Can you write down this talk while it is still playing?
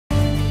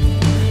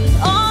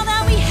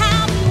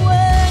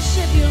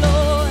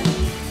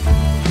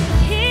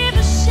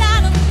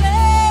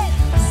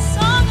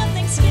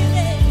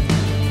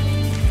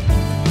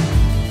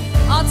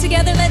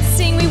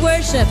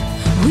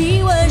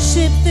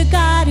the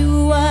God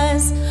who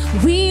was.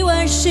 We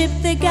worship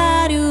the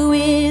God who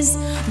is.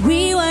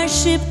 We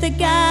worship the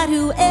God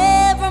who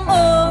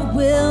evermore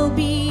will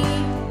be.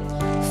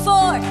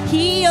 For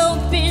he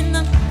opened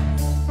the,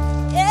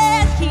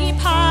 yeah, he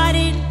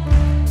parted.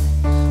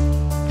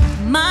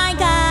 My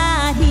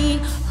God, he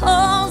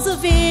holds the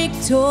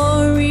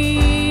victory.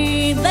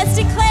 Let's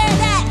declare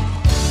that.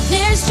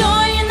 There's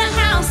joy in the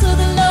house of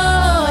the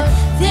Lord.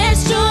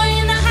 There's joy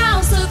in the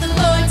house of the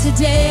Lord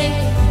today.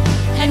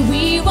 And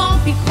we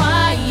won't be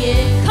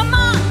quiet. Come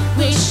on,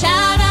 we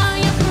shout out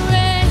your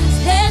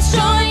praise. There's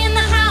joy in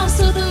the house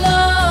of the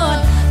Lord.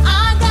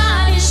 Our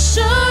God is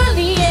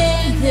surely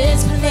in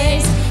this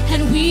place.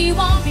 And we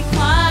won't be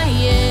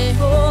quiet.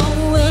 Oh,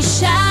 we'll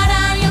shout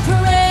out your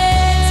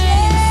praise.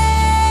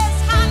 Yes,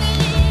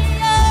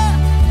 hallelujah.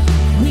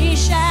 We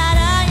shout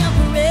out your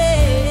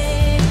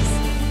praise.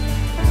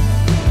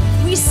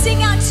 We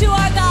sing out to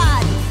our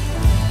God.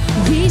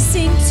 We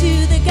sing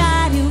to the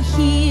God who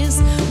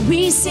heals.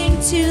 We sing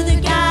to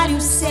the God who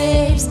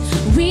saves.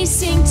 We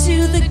sing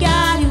to the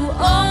God who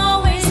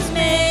always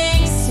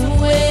makes a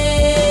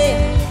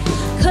way.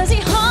 'Cause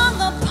he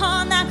hung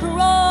upon that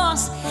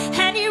cross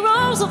and he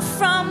rose up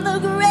from the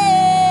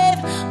grave.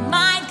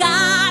 My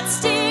God,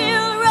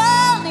 still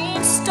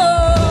rolling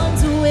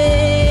stones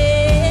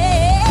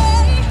away.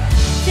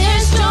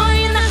 There's joy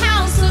in the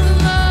house of the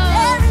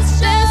Lord.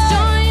 There's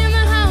joy in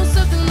the house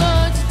of the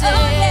Lord today.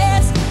 Oh,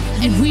 yes.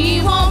 And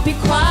we won't be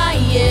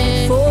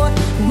quiet, for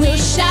we'll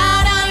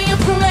shout out your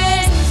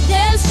praise.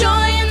 There's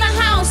joy in the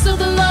house of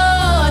the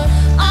Lord.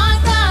 Our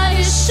God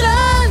is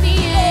surely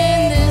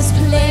in this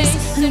place.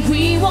 And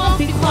we won't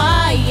be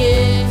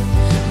quiet.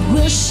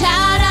 We'll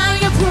shout out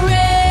your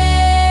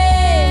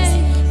praise.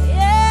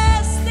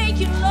 Yes, thank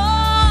you,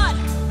 Lord.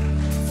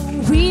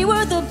 We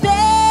were the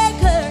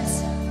beggars,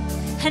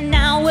 and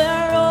now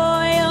we're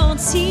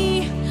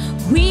royalty.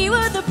 We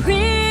were the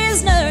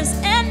prisoners,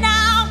 and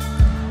now,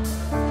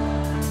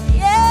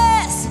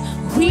 yes,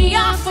 we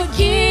are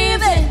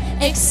forgiven,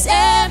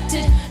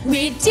 accepted,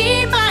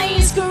 redeemed by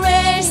his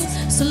grace.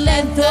 So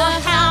let the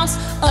house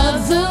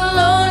of the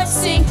Lord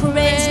sing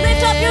praise.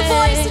 Lift up your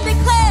voice and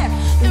declare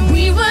that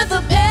we were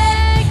the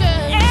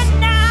beggars,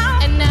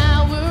 and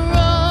now we're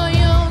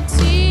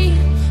royalty.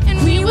 And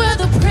we were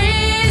the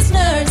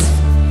prisoners,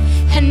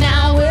 and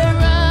now we're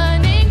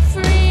running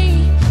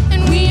free.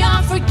 And we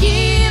are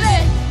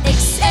forgiven,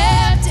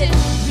 accepted,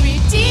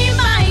 redeemed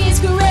by his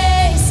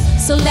grace.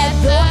 So let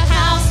the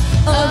house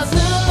of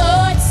the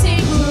Lord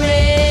sing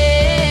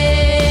praise.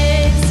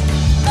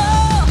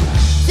 Oh,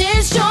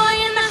 there's joy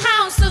in the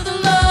house of the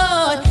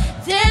Lord.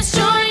 There's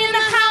joy in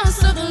the house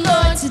of the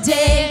Lord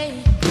today.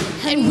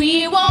 And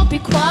we won't be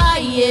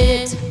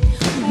quiet.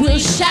 We'll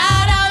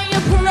shout out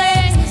your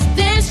praise.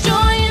 There's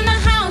joy in the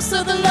house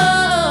of the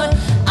Lord.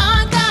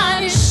 Our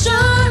God is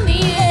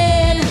surely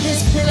in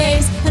this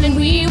place. And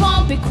we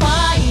won't be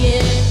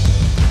quiet.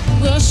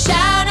 We'll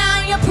shout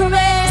out your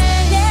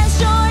praise. There's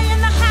joy in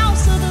the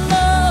house of the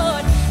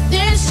Lord.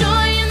 There's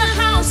joy in the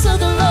house of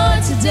the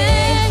Lord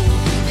today.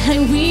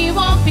 And we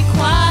won't be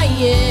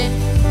quiet.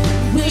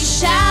 We'll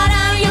shout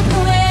out your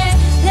praise.